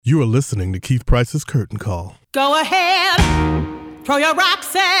You are listening to Keith Price's Curtain Call. Go ahead, throw your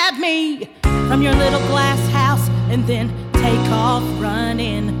rocks at me from your little glass house and then take off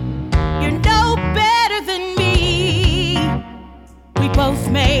running. You're no better than me. We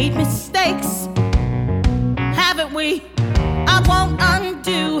both made mistakes, haven't we? I won't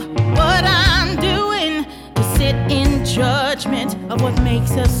undo what I'm doing to sit in judgment of what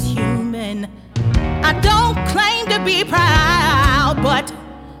makes us human. I don't claim to be proud, but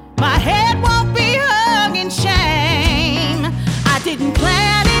my head won't be hung in shame. I didn't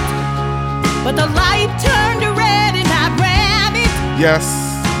plan it, but the light turned red and I ran it. Yes.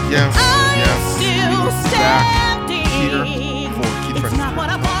 I'm still standing. Here for Keith It's not what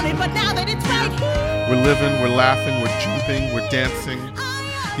I wanted, but now that it's right here. We're living, we're laughing, we're jumping, we're dancing.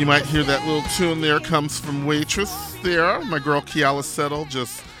 You might hear that little tune there comes from Waitress there. My girl Kiala Settle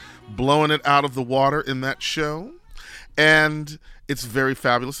just blowing it out of the water in that show. And it's very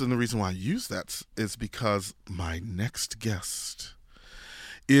fabulous, and the reason why I use that is because my next guest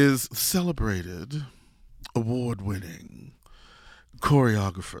is celebrated, award-winning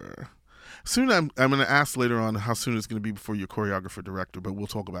choreographer. Soon I'm going to ask later on how soon it's going to be before you're choreographer director, but we'll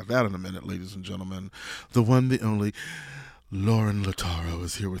talk about that in a minute, ladies and gentlemen. The one, the only, LORIN LOTARRO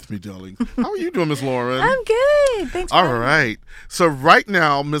is here with me, darling. How are you doing, Miss LORIN? I'm good. Thanks for All right. So right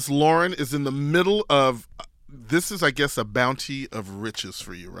now, Miss LORIN is in the middle of... This is, I guess, a bounty of riches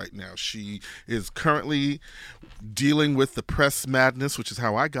for you right now. She is currently dealing with the press madness, which is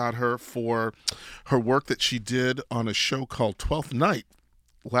how I got her, for her work that she did on a show called 12th Night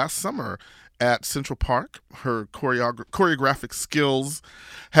last summer at Central Park. Her choreographic skills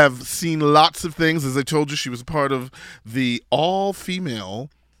have seen lots of things. As I told you, she was a part of the all-female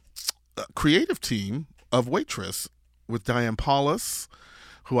creative team of Waitress with Diane Paulus,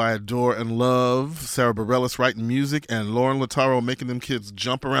 who I adore and love, Sarah Bareilles writing music, and LORIN LOTARRO making them kids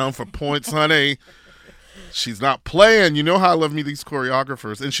jump around for points, honey. She's not playing. You know how I love me these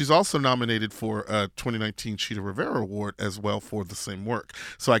choreographers. And she's also nominated for a 2019 Cheetah Rivera Award as well for the same work.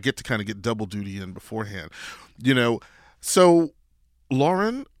 So I get to kind of get double duty in beforehand. You know, so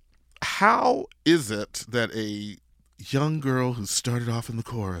LORIN, how is it that a young girl who started off in the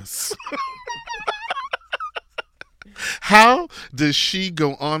chorus... How does she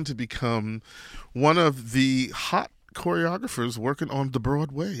go on to become one of the hot choreographers working on the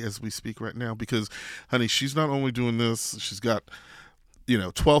Broadway as we speak right now? Because, honey, she's not only doing this, she's got,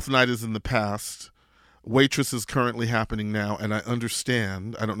 12th Night is in the past. Waitress is currently happening now, and I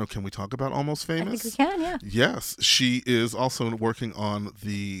understand, I don't know, can we talk about Almost Famous? I think we can, yeah. Yes, she is also working on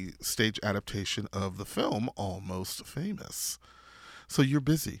the stage adaptation of the film Almost Famous. So you're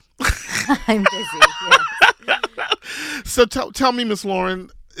busy. I'm busy, yeah. So tell me, Miss LORIN,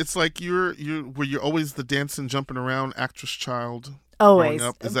 it's like were you always the dancing, jumping around actress child? Always.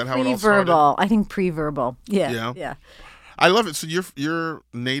 Up? Is that how it all started? Pre-verbal. I think pre-verbal. Yeah. I love it. So you're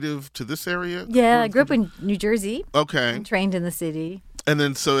native to this area? Yeah, I grew up in New Jersey. Okay. And trained in the city. And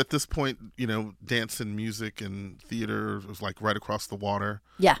then so at this point, dance and music and theater was like right across the water?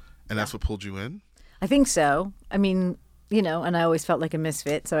 Yeah. And that's what pulled you in? I think so. I mean... and I always felt like a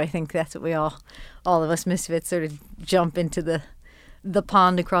misfit, so I think that's what we all of us misfits sort of jump into the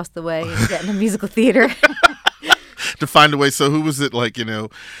pond across the way and get into musical theater. To find a way. So who was it, like,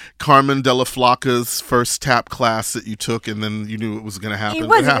 Carmen de la Flaca's first tap class that you took and then you knew it was going to happen? It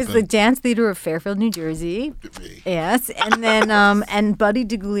was the Dance Theater of Fairfield, New Jersey. Yes. And then and Buddy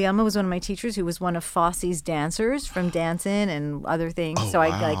DeGuglielmo was one of my teachers who was one of Fosse's dancers from Dancin' and other things. Oh, so wow.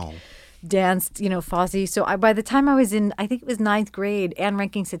 I danced, Fosse. So by the time I was in, I think it was 9th grade, Ann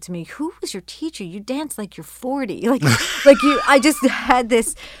Ranking said to me, "Who was your teacher? You dance like you're 40." I just had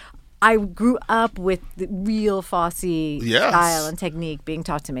this. I grew up with the real Fosse style and technique being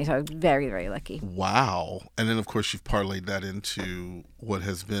taught to me, so I was very, very lucky. Wow. And then, of course, you've parlayed that into what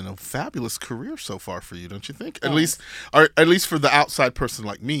has been a fabulous career so far for you, don't you think? Thanks. At least for the outside person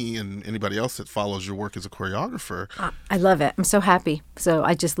like me and anybody else that follows your work as a choreographer. I love it. I'm so happy. So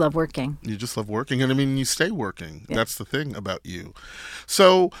I just love working. You just love working. And, I mean, you stay working. Yeah. That's the thing about you.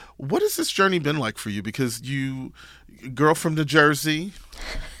 So what has this journey been like for you? Because girl from New Jersey...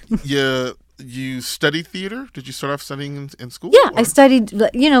 You studied theater? Did you start off studying in school? Yeah, I studied,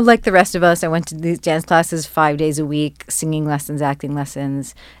 like the rest of us. I went to these dance classes 5 days a week, singing lessons, acting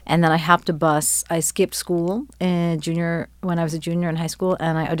lessons. And then I hopped a bus. I skipped school when I was a junior in high school,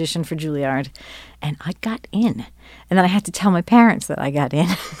 and I auditioned for Juilliard. And I got in. And then I had to tell my parents that I got in.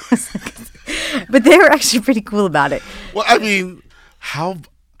 But they were actually pretty cool about it. Well, I mean, how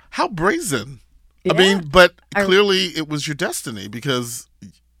brazen. Yeah. I mean, but clearly it was your destiny because...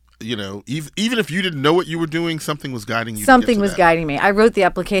 even if you didn't know what you were doing, something was guiding you. Something was guiding me. I wrote the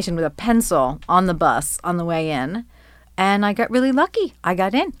application with a pencil on the bus on the way in, and I got really lucky. I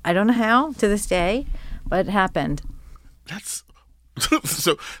got in. I don't know how to this day, but it happened. That's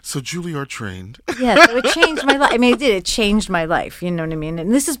so Juilliard trained. Yeah, so it changed my life. I mean, it did. It changed my life. You know what I mean?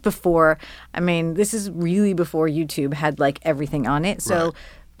 And this is before. I mean, this is really before YouTube had like everything on it. So. Right.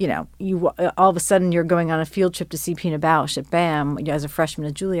 You all of a sudden you're going on a field trip to see Pina Bausch at BAM as a freshman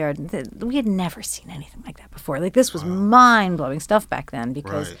at Juilliard. We had never seen anything like that before. Like this was mind-blowing stuff back then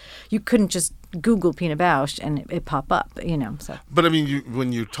because you couldn't just Google Pina Bausch and it pop up, So. But I mean,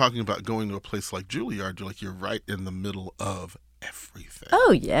 when you're talking about going to a place like Juilliard, you're right in the middle of everything.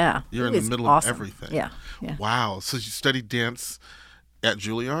 Oh yeah, you're in the middle of everything. Yeah. Wow. So you studied dance at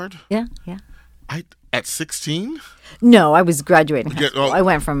Juilliard? Yeah. At 16? No, I was graduating high school. I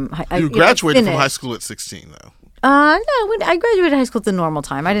went from. You graduated from high school at 16, though. No, I graduated high school at the normal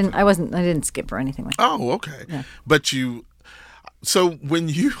time. I didn't skip or anything like that. Oh, okay. Yeah. But so when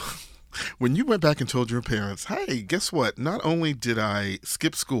you went back and told your parents, hey, guess what? Not only did I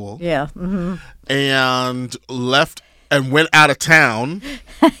skip school, and left and went out of town.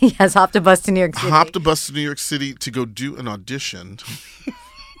 Yes, hopped a bus to New York City. To go do an audition.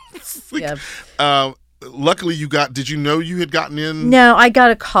 Luckily, did you know you had gotten in? No, I got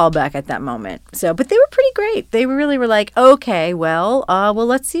a call back at that moment. But they were pretty great. They really were like, okay, well,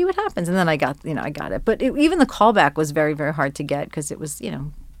 let's see what happens. And then I got it. But even the callback was very, very hard to get because it was,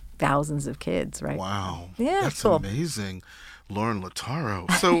 thousands of kids, right? Wow. Yeah, that's cool. Amazing. LORIN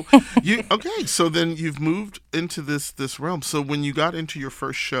LOTARRO. So so then you've moved into this realm. So when you got into your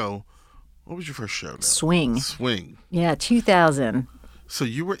first show, what was your first show now? Swing. Yeah, 2000. So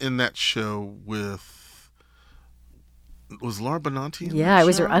you were in that show was Laura Benanti in Yeah, that I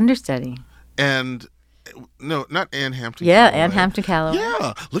was show? her understudy. And no, not Ann Hampton. Yeah, Calloway. Ann Hampton Calloway.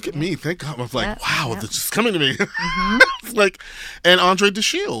 Yeah, look at me. Thank God. I was like, wow, this is coming to me. It's and Andre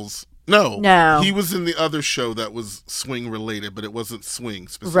DeShields. No, he was in the other show that was swing related, but it wasn't swing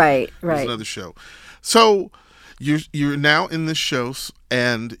specific. Right. It was another show. So you're now in this show,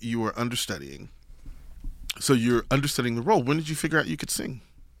 and you are understudying. So you're understudying the role. When did you figure out you could sing?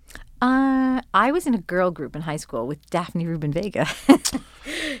 I was in a girl group in high school with Daphne Rubin Vega.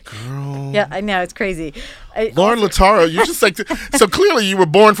 Girl. Yeah, I know, it's crazy. LORIN LOTARRO, you just so clearly you were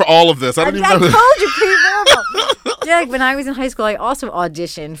born for all of this. I didn't even know. I told you, pre-verbal. Yeah, when I was in high school, I also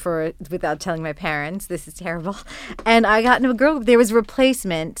auditioned for without telling my parents. This is terrible. And I got into a girl group. There was a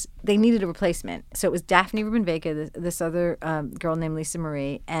replacement. They needed a replacement. So it was Daphne Rubin Vega, this other girl named Lisa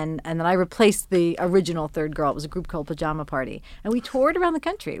Marie, and then I replaced the original third girl. It was a group called Pajama Party. And we toured around the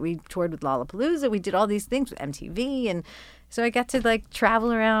country. We toured with Lollapalooza. We did all these things with MTV. And so I got to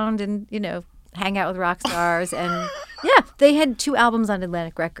travel around and, hang out with rock stars. And yeah, they had 2 albums on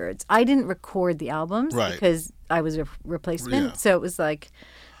Atlantic Records. I didn't record the albums because I was a replacement. Yeah. So it was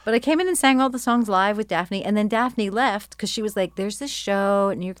but I came in and sang all the songs live with Daphne. And then Daphne left because she was like, there's this show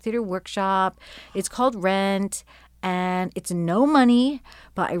at New York Theater Workshop. It's called Rent. And it's no money,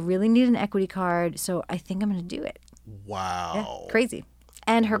 but I really need an equity card. So I think I'm going to do it. Wow. Yeah, crazy.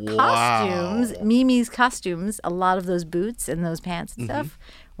 And her costumes, Mimi's costumes, a lot of those boots and those pants and stuff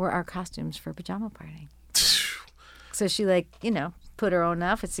were our costumes for Pajama Party. So she put her own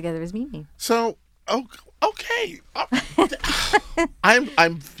outfits together as Mimi. So, okay.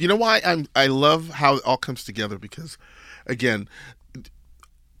 I'm you know why I love how it all comes together because again,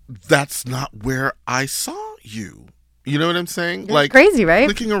 that's not where I saw you. You know what I'm saying? It's crazy, right?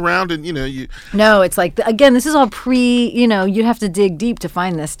 Clicking around and you. No, it's again, this is all you have to dig deep to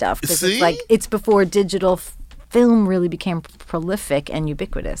find this stuff. See? It's before digital film really became prolific and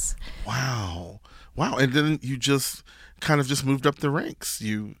ubiquitous. Wow. And then you just kind of just moved up the ranks.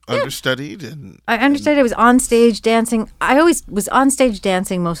 You understudied and. I understudied. I was on stage dancing. I always was on stage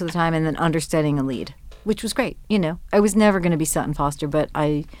dancing most of the time and then understudying a lead, which was great. I was never going to be Sutton Foster, but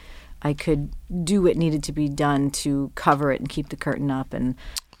I could do what needed to be done to cover it and keep the curtain up. And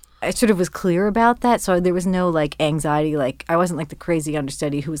I sort of was clear about that. So there was no anxiety. I wasn't the crazy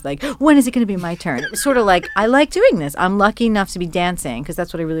understudy who was like, when is it going to be my turn? It was sort of I like doing this. I'm lucky enough to be dancing because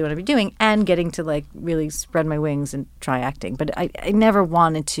that's what I really want to be doing and getting to really spread my wings and try acting. But I never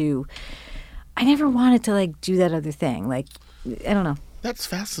wanted to do that other thing. I don't know. That's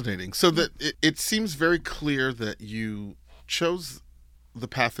fascinating. So that it seems very clear that you chose the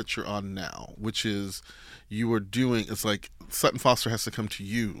path that you're on now, which is you are doing, it's Sutton Foster has to come to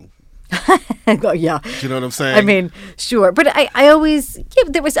you. Oh, yeah. Do you know what I'm saying? I mean, sure. But I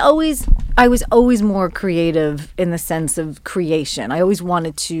was always more creative in the sense of creation. I always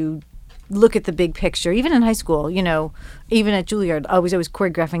wanted to look at the big picture. Even in high school, even at Juilliard, I was always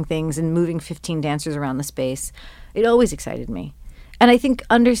choreographing things and moving 15 dancers around the space. It always excited me. And I think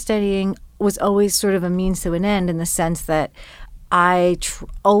understudying was always sort of a means to an end in the sense that I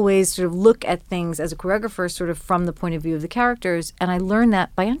always sort of look at things as a choreographer sort of from the point of view of the characters, and I learned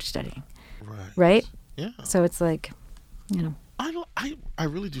that by understudying. Right? Yeah. So it's like, I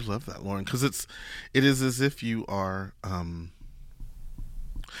really do love that, Lorin, because it is as if you are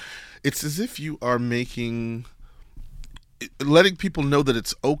it's as if you are letting people know that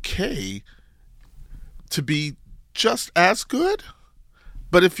it's okay to be just as good.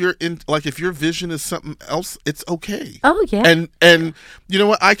 But if your vision is something else, it's okay. Oh yeah. And you know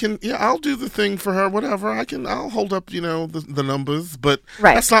what? I'll do the thing for her, whatever. I'll hold up, the numbers, but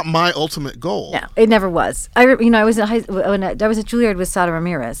that's not my ultimate goal. No, it never was. I was at when I was at Juilliard with Sada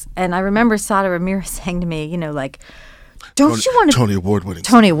Ramirez, and I remember Sada Ramirez saying to me, don't you want to Tony Award winning?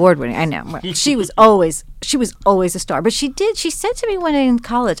 Tony Award winning, I know. She was always a star. But she said to me when in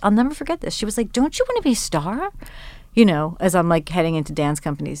college, I'll never forget this. She was like, "Don't you want to be a star?" As I'm like heading into dance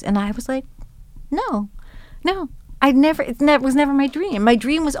companies. And I was like, no, it was never my dream. My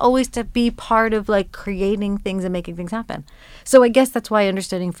dream was always to be part of like creating things and making things happen. So I guess that's why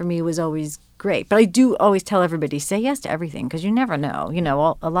understudying for me was always great. But I do always tell everybody, say yes to everything, because you never know.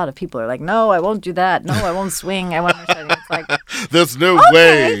 A lot of people are like, no, I won't do that. No, I won't swing. I won't understudy. It's like, there's no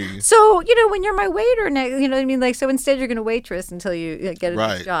way. So, when you're my waiter, you know what I mean? Like, so instead you're going to waitress until you get a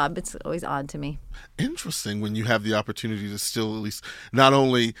next job. It's always odd to me. Interesting when you have the opportunity to still at least not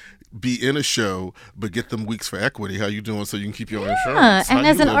only be in a show but get them weeks for equity. How you doing so you can keep your insurance? And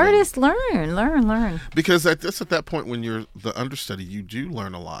as an artist, learn. Because at that point when you're the understudy, you do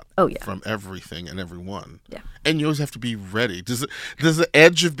learn a lot. From everything and everyone. Yeah. And you always have to be ready. Does the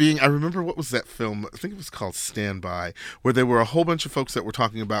edge of being? I remember, what was that film? I think it was called Standby, where there were a whole bunch of folks that were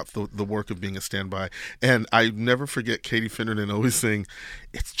talking about the work of being a standby, and I never forget Katie Finnerton always saying,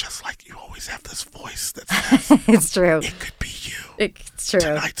 "It's just like you always have this voice that says it's true. It could be you. It's true.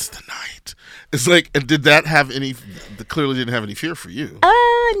 Tonight's the night." It's like, did that have any? Clearly didn't have any fear for you.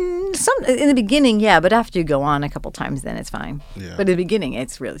 Some in the beginning, yeah, but after you go on a couple times, then it's fine. Yeah. But in the beginning,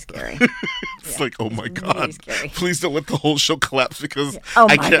 it's really scary. It's like, oh my God, really scary. Please don't let the whole show collapse because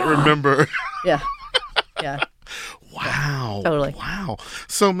I can't remember. Yeah. Wow. Totally. Wow.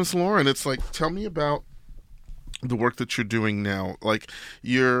 So, Miss Lorin, it's like, tell me about the work that you're doing now. Like,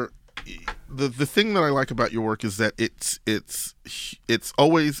 the thing that I like about your work is that it's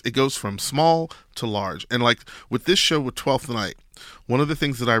always, it goes from small to large. And like with this show with 12th Night, one of the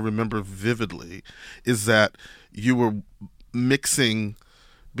things that I remember vividly is that you were mixing,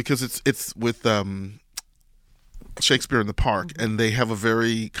 because it's with Shakespeare in the Park, and they have a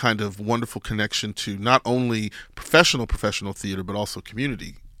very kind of wonderful connection to not only professional theater but also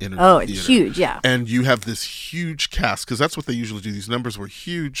community theater. It's huge, yeah. And you have this huge cast, because that's what they usually do. These numbers were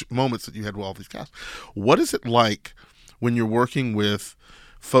huge moments that you had with all these casts. What is it like when you're working with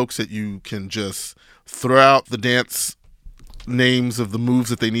folks that you can just throw out the dance names of the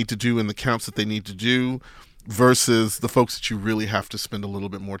moves that they need to do and the counts that they need to do, versus the folks that you really have to spend a little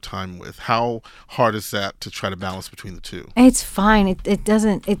bit more time with? How hard is that to try to balance between the two? It's fine. It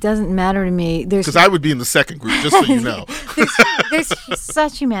doesn't matter to me. Because I would be in the second group, just so you know. there's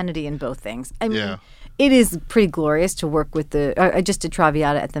such humanity in both things. I mean, yeah. It is pretty glorious to work with I just did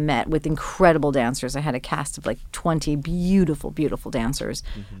Traviata at the Met with incredible dancers. I had a cast of like 20 beautiful, beautiful dancers,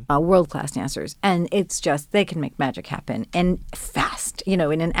 world-class dancers. And it's just, they can make magic happen. And fast, in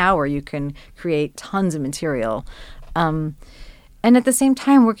an hour you can create tons of material. And at the same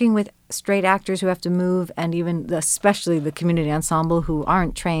time, working with straight actors who have to move, and even especially the community ensemble who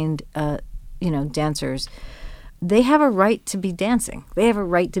aren't trained, dancers, they have a right to be dancing. They have a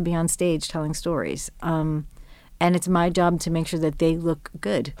right to be on stage telling stories. And it's my job to make sure that they look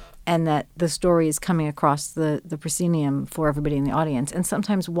good and that the story is coming across the proscenium for everybody in the audience. And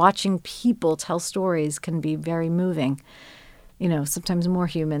sometimes watching people tell stories can be very moving, sometimes more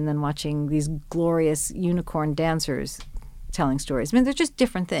human than watching these glorious unicorn dancers telling stories. I mean, they're just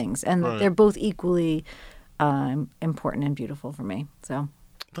different things, and they're both equally important and beautiful for me. So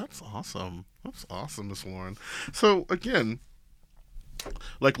that's awesome. That's awesome, Miss Lorin. So again,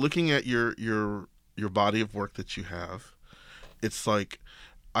 like looking at your body of work that you have, it's like,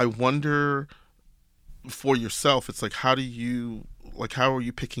 I wonder for yourself, it's like, how are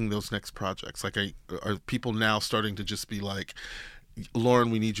you picking those next projects? Like, are people now starting to just be like,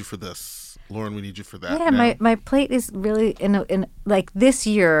 Lauren, we need you for this. Lauren, we need you for that. Yeah, Now, my plate is really in like this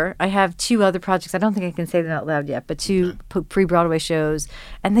year. I have 2 other projects. I don't think I can say them out loud yet, but 2 pre-Broadway shows,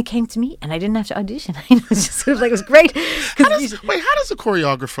 and they came to me, and I didn't have to audition. It was just sort of like it was great. how does a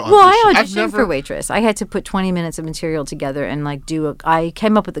choreographer audition? Well, I auditioned for Waitress. I had to put 20 minutes of material together and like I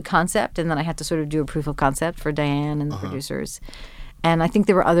came up with the concept, and then I had to sort of do a proof of concept for Diane and the producers. And I think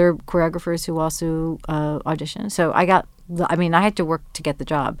there were other choreographers who also auditioned. So I had to work to get the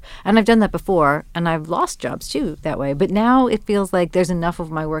job. And I've done that before, and I've lost jobs too that way. But now it feels like there's enough of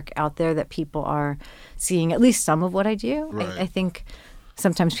my work out there that people are seeing at least some of what I do. Right. I think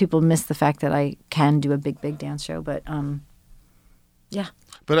sometimes people miss the fact that I can do a big dance show. But yeah.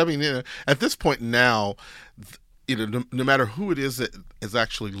 But I mean, at this point now, no matter who it is that is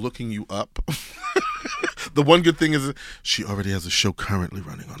actually looking you up, the one good thing is she already has a show currently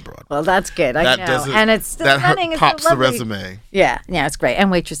running on Broadway. Well, that's good. I know. And it's still running. Pops the resume. Yeah, it's great.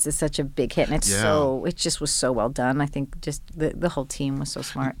 And Waitress is such a big hit, and it just was so well done. I think just the whole team was so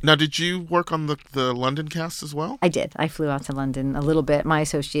smart. Now, did you work on the London cast as well? I did. I flew out to London a little bit. My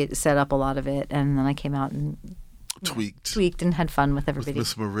associate set up a lot of it, and then I came out and tweaked and had fun with everybody. With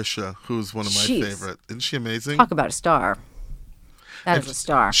Miss Marisha, who's one of my favorite. Isn't she amazing? Talk about a star. That is a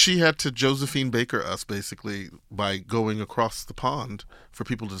star. She had to Josephine Baker us, basically, by going across the pond for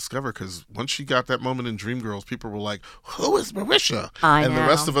people to discover, because once she got that moment in Dreamgirls, people were like, who is Marisha? I know. The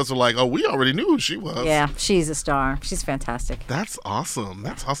rest of us were like, oh, we already knew who she was. Yeah, she's a star. She's fantastic. That's awesome.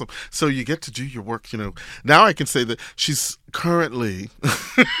 That's awesome. So you get to do your work, Now I can say that she's currently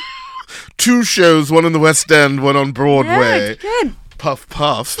 2 shows, one in the West End, one on Broadway. Yeah, good. Puff,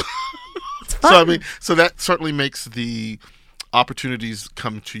 puff. It's fun. So that certainly makes the opportunities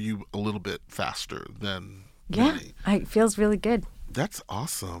come to you a little bit faster than many. It feels really good. That's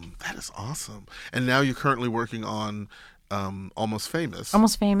awesome. That is awesome. And now you're currently working on Almost Famous.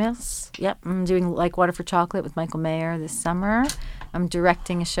 Almost Famous. Yep. I'm doing Like Water for Chocolate with Michael Mayer this summer. I'm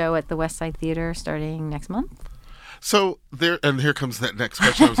directing a show at the West Side Theater starting next month. So here comes that next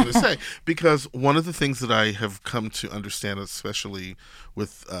question I was going to say, because one of the things that I have come to understand, especially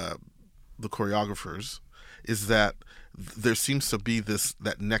with the choreographers, is that there seems to be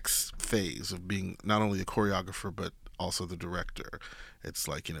that next phase of being not only a choreographer but also the director. It's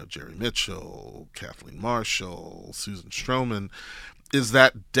like, Jerry Mitchell, Kathleen Marshall, Susan Stroman. Is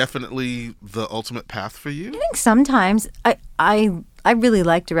that definitely the ultimate path for you? I think sometimes I really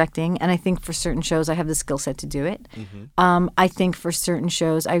like directing, and I think for certain shows I have the skill set to do it. Mm-hmm. I think for certain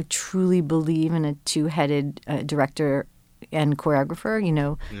shows I truly believe in a 2-headed director and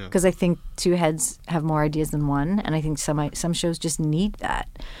choreographer, because I think 2 heads have more ideas than one, and I think some shows just need that.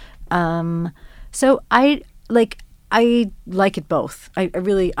 So I like it both. I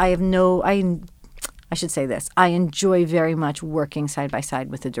should say this. I enjoy very much working side by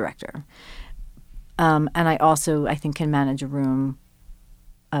side with the director. And I also, I think, can manage a room,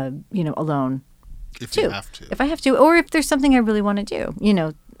 alone. If you have to. If I have to, or if there's something I really want to do,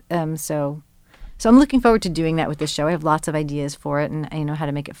 So I'm looking forward to doing that with this show. I have lots of ideas for it, and I know how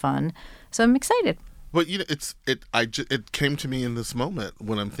to make it fun. So I'm excited. But it came to me in this moment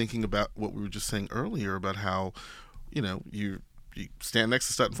when I'm thinking about what we were just saying earlier about how, you stand next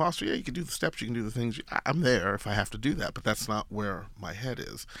to Sutton Foster. Yeah, you can do the steps, you can do the things. I'm there if I have to do that, but that's not where my head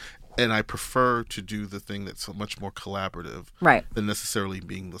is. And I prefer to do the thing that's so much more collaborative than necessarily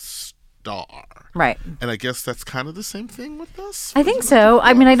being the star. Right. And I guess that's kind of the same thing with us. I think so.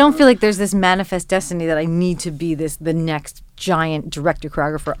 I mean, I don't feel like there's this manifest destiny that I need to be the next giant director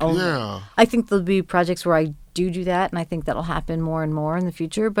choreographer only. Yeah. I think there'll be projects where I do that, and I think that'll happen more and more in the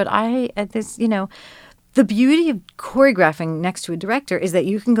future. But the beauty of choreographing next to a director is that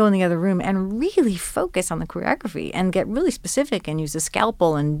you can go in the other room and really focus on the choreography and get really specific and use a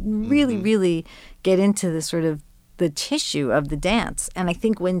scalpel and really, really get into the sort of the tissue of the dance. And I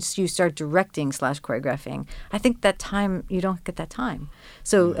think once you start directing / choreographing, I think that time, you don't get that time.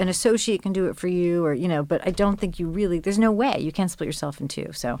 So an associate can do it for you, or, but I don't think there's no way. You can't split yourself in 2.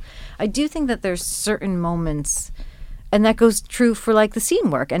 So I do think that there's certain moments. And that goes true for like the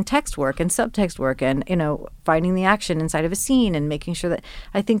scene work and text work and subtext work and, finding the action inside of a scene and making sure that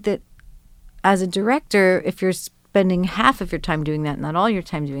I think that as a director, if you're spending half of your time doing that, not all your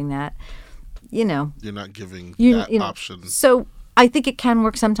time doing that, you're not giving that option. So I think it can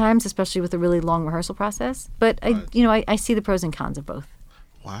work sometimes, especially with a really long rehearsal process. But I see the pros and cons of both.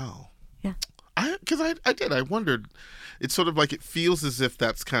 Wow. Yeah. I wondered. It's sort of like it feels as if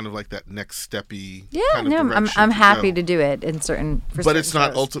that's kind of like that next steppy. Yeah, kind of direction I'm happy to do it in certain. But it's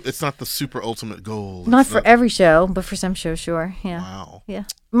not it's not the super ultimate goal. Not for every show, but for some shows, sure. Yeah. Wow. Yeah.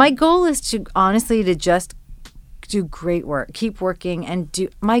 My goal is to honestly to just do great work, keep working, and do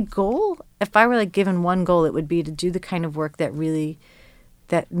my goal. If I were like given one goal, it would be to do the kind of work that really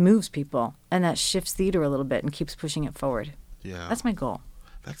that moves people and that shifts theater a little bit and keeps pushing it forward. Yeah, that's my goal.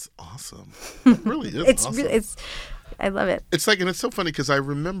 That's awesome. It really is. Awesome. I love it. It's like, and it's so funny because I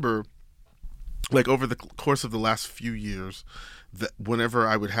remember, like over the course of the last few years, that whenever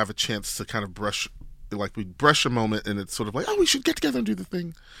I would have a chance to kind of we'd brush a moment, and it's sort of like, oh, we should get together and do the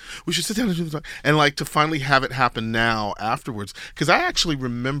thing. We should sit down and do the thing. And like to finally have it happen now afterwards. Because I actually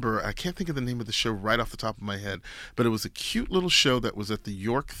remember, I can't think of the name of the show right off the top of my head, but it was a cute little show that was at the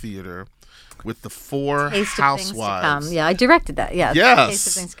York Theater with the 4 Taste housewives. Of Things to Come. Yeah, I directed that. Yeah. Yes. Taste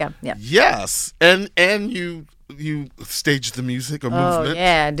of Things to Come. Yeah. Yes. And you staged the music or movement. Oh,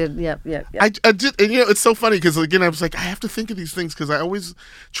 yeah, I did. Yep. I did, and it's so funny because again I was like, I have to think of these things because I always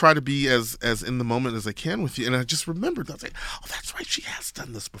try to be as in the moment as I can with you, and I just remembered that I was like, oh, that's right, she has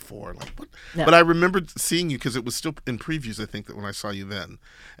done this before. Like, what? No. But I remembered seeing you because it was still in previews. I think that when I saw you then,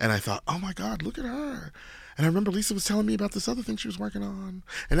 and I thought, oh my God, look at her. And I remember Lisa was telling me about this other thing she was working on,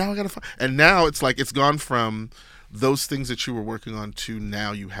 and now I gotta find. And now it's like it's gone from those things that you were working on to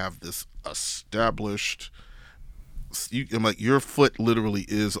now you have this established. I'm like, your foot literally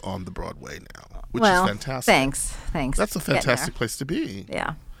is on the Broadway now, which is fantastic. Thanks. That's a fantastic place to be.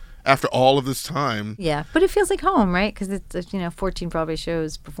 Yeah. After all of this time. Yeah, but it feels like home, right? Because it's 14 Broadway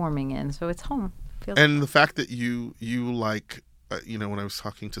shows performing in, so it's home. And the fact that you like, when I was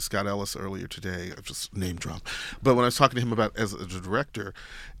talking to Scott Ellis earlier today, I've just name dropped, but when I was talking to him about as a director,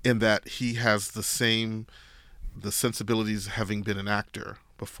 in that he has the sensibilities having been an actor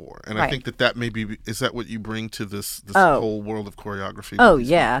before, and right. I think that maybe is that what you bring to this whole world of choreography. Oh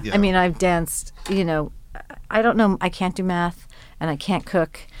yeah. I mean, I've danced. I don't know. I can't do math, and I can't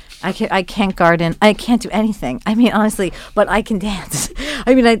cook. I can't garden. I can't do anything. I mean, honestly, but I can dance.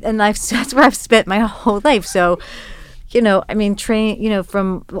 I mean, that's where I've spent my whole life. So, I mean,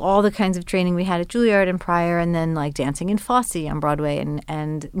 from all the kinds of training we had at Juilliard and prior, and then like dancing in Fosse on Broadway,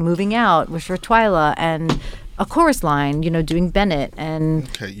 and moving out with Twyla, and a chorus line, doing Bennett. And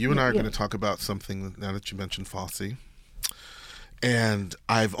okay, you and I are going to talk about something now that you mentioned Fosse. And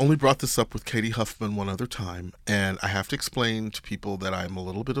I've only brought this up with Katie Huffman one other time, and I have to explain to people that I'm a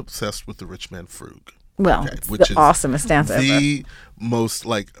little bit obsessed with the Rich Man Frug. Well, it's which the awesomest dance ever. The most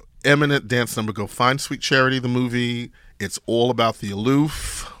eminent dance number. Go find Sweet Charity, the movie. It's all about the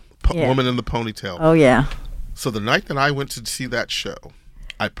aloof woman in the ponytail. Oh yeah. So the night that I went to see that show,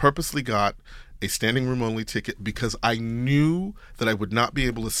 I purposely got a standing room only ticket because I knew that I would not be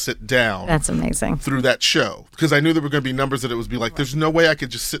able to sit down. That's amazing. Through that show, because I knew there were going to be numbers that it would be like, there's no way I could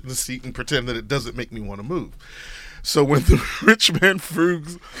just sit in the seat and pretend that it doesn't make me want to move. So when the Rich Man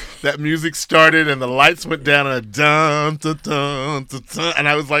Frug, that music started and the lights went down and a dun dun dun dun dun, and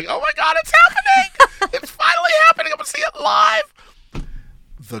I was like, oh my God, it's happening! It's finally happening! I'm gonna see it live.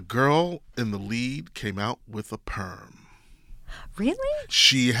 The girl in the lead came out with a perm. Really?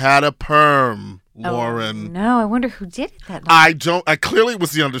 She had a perm, Lauren. Oh, no, I wonder who did it that night. I clearly it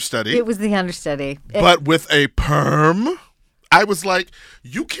was the understudy. It was the understudy. But with a perm, I was like,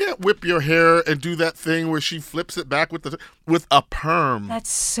 you can't whip your hair and do that thing where she flips it back with a perm. That's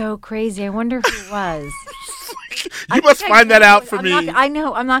so crazy. I wonder who it was. You must find that out for me. I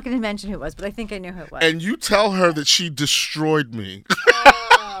know. I'm not going to mention who it was, but I think I know who it was. And you tell her that she destroyed me.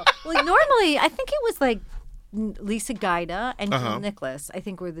 Well, normally, I think it was like Lisa Gaida and Jill Nicholas, I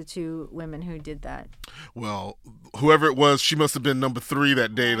think, were the two women who did that. Well, whoever it was, she must have been number 3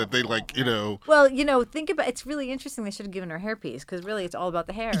 that day that they Well, think about it's really interesting. They should have given her a hairpiece because really it's all about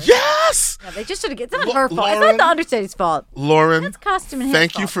the hair. Yes! Yeah, they just should have given It's not her fault. It's not the understudy's fault. Lauren, that's costume and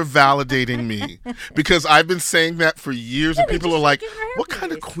thank you for validating me because I've been saying that for years and people are like, what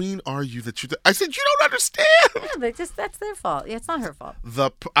kind of queen are you that you... I said, you don't understand. Yeah, that's their fault. Yeah, it's not her fault.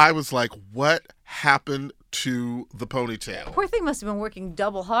 I was like, what happened to the ponytail? Poor thing must have been working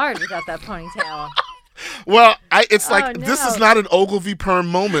double hard without that ponytail. Well, this is not an Ogilvy perm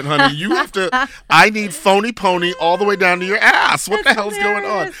moment, honey. You have to, I need phony pony all the way down to your ass. What the hell's going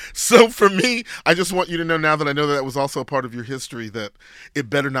on? So for me, I just want you to know now that I know that was also a part of your history that it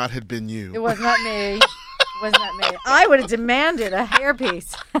better not have been you. It was not me. It was not me. I would have demanded a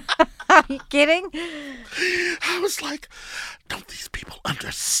hairpiece. Are you kidding? I was like, don't these people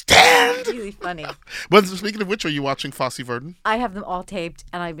understand? It's really funny. Well, speaking of which, are you watching Fosse Verdon? I have them all taped,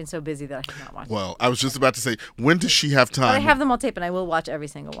 and I've been so busy that I have not watched them. Well, I was just about to say, when does she have time? But I have them all taped, and I will watch every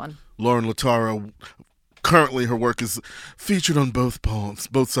single one. LORIN LOTARRO, currently her work is featured on both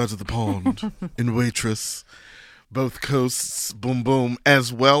sides of the pond, in Waitress, both coasts, Boom Boom,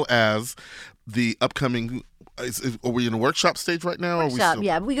 as well as the upcoming Are we in a workshop stage right now? Workshop,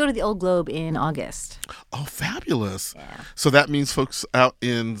 yeah. We go to the Old Globe in August. Oh, fabulous. Yeah. So that means folks out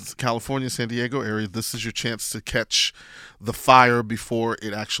in California, San Diego area, this is your chance to catch the fire before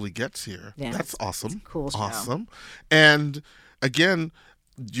it actually gets here. Yeah, That's awesome. It's a cool show. Awesome. And again,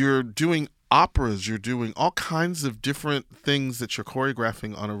 you're doing operas, you're doing all kinds of different things that you're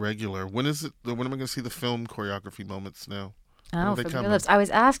choreographing on a regular. When am I going to see the film choreography moments now? Oh, From Your Lips. I was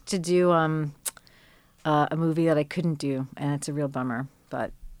asked to do a movie that I couldn't do, and it's a real bummer,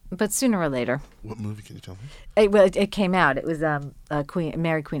 but sooner or later. What movie, can you tell me? It came out. It was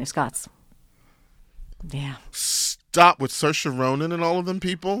Mary Queen of Scots. Yeah. Stop with Saoirse Ronan and all of them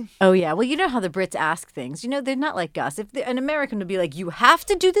people? Oh, yeah. Well, you know how the Brits ask things. You know, they're not like us. If an American would be like, you have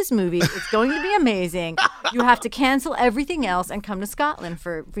to do this movie. It's going to be amazing. You have to cancel everything else and come to Scotland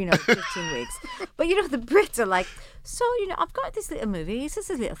for 15 weeks. But, the Brits are like, so, I've got this little movie. It's just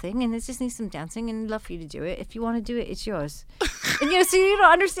a little thing, and it just needs some dancing, and I'd love for you to do it. If you want to do it, it's yours. And, so you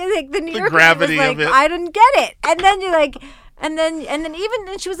don't understand, like, the New Yorker gravity was like, of it. I didn't get it. And then you're like... And then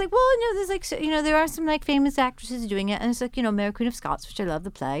she was like, well, there's like, there are some like famous actresses doing it, and it's like, Mary Queen of Scots, which I love the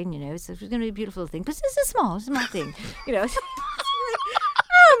play, and it's going to be a beautiful thing, but it's a small thing,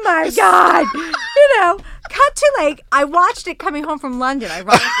 Oh my God, cut to like, I watched it coming home from London,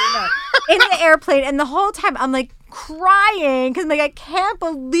 ironically enough, in the airplane, and the whole time I'm like crying because I can't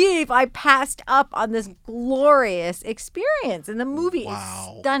believe I passed up on this glorious experience, and the movie is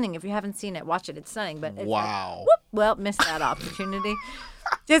stunning. If you haven't seen it, watch it. It's stunning. But it's missed that opportunity.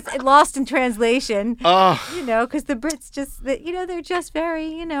 Just lost in translation. Because the Brits just, they're just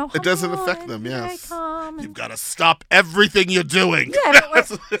very, it doesn't affect them. Yes, calm you've got to stop everything you're doing. Yeah,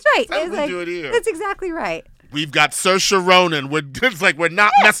 that's right. Do it here. That's exactly right. We've got Saoirse Ronan. We're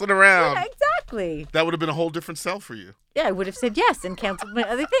not messing around. Yeah, exactly. That would have been a whole different sell for you. Yeah, I would have said yes and canceled my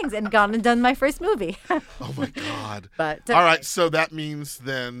other things and gone and done my first movie. Oh my God. But all right, so that means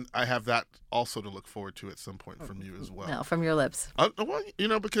then I have that also to look forward to at some point from you as well. No, From Your Lips.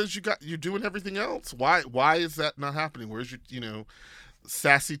 Well, because you're doing everything else. Why is that not happening? Where's your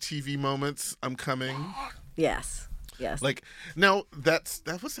sassy TV moments? I'm coming. Yes. Like now, that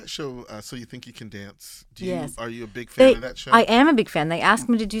was that show. So You Think You Can Dance? Yes. Are you a big fan of that show? I am a big fan. They asked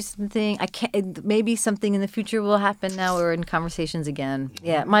me to do something. I can't. Maybe something in the future will happen. Now we're in conversations again.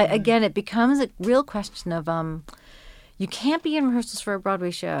 Yeah. It becomes a real question of you can't be in rehearsals for a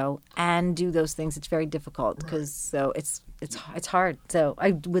Broadway show and do those things. It's very difficult because it's hard. So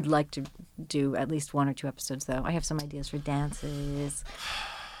I would like to do at least 1 or 2 episodes though. I have some ideas for dances.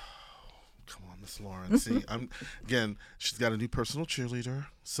 Miss LORIN. See, she's got a new personal cheerleader,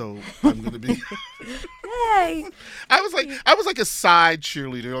 so I'm going to be. Hey, I was like a side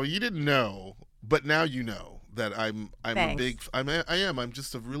cheerleader. You didn't know, but now you know that I'm Thanks. I'm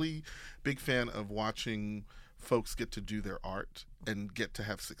just a really big fan of watching folks get to do their art and get to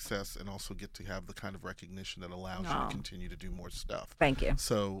have success and also get to have the kind of recognition that allows you to continue to do more stuff. Thank you.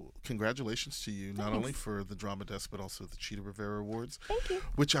 So congratulations to you, not only for the Drama Desk, but also the Cheetah Rivera Awards. Thank you.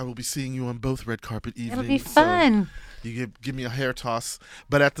 Which I will be seeing you on both red carpet evenings. It'll be fun. So you give me a hair toss.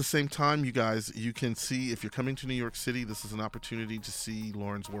 But at the same time, you guys, you can see, if you're coming to New York City, this is an opportunity to see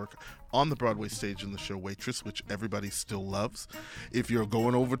LORIN's work on the Broadway stage in the show Waitress, which everybody still loves. If you're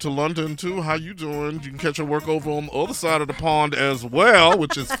going over to London too, how you doing? You can catch her work over on the other side of the pond as well,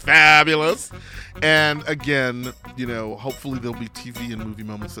 which is fabulous. And again, hopefully there'll be TV and movie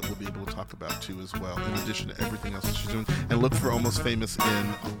moments that we'll be able to talk about too as well, in addition to everything else that she's doing. And look for Almost Famous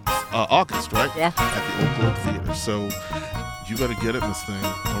in August, right? Yeah. At the Old Globe Theater. So you better get it, Miss Thing.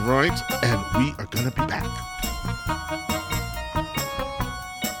 All right? And we are going to be back.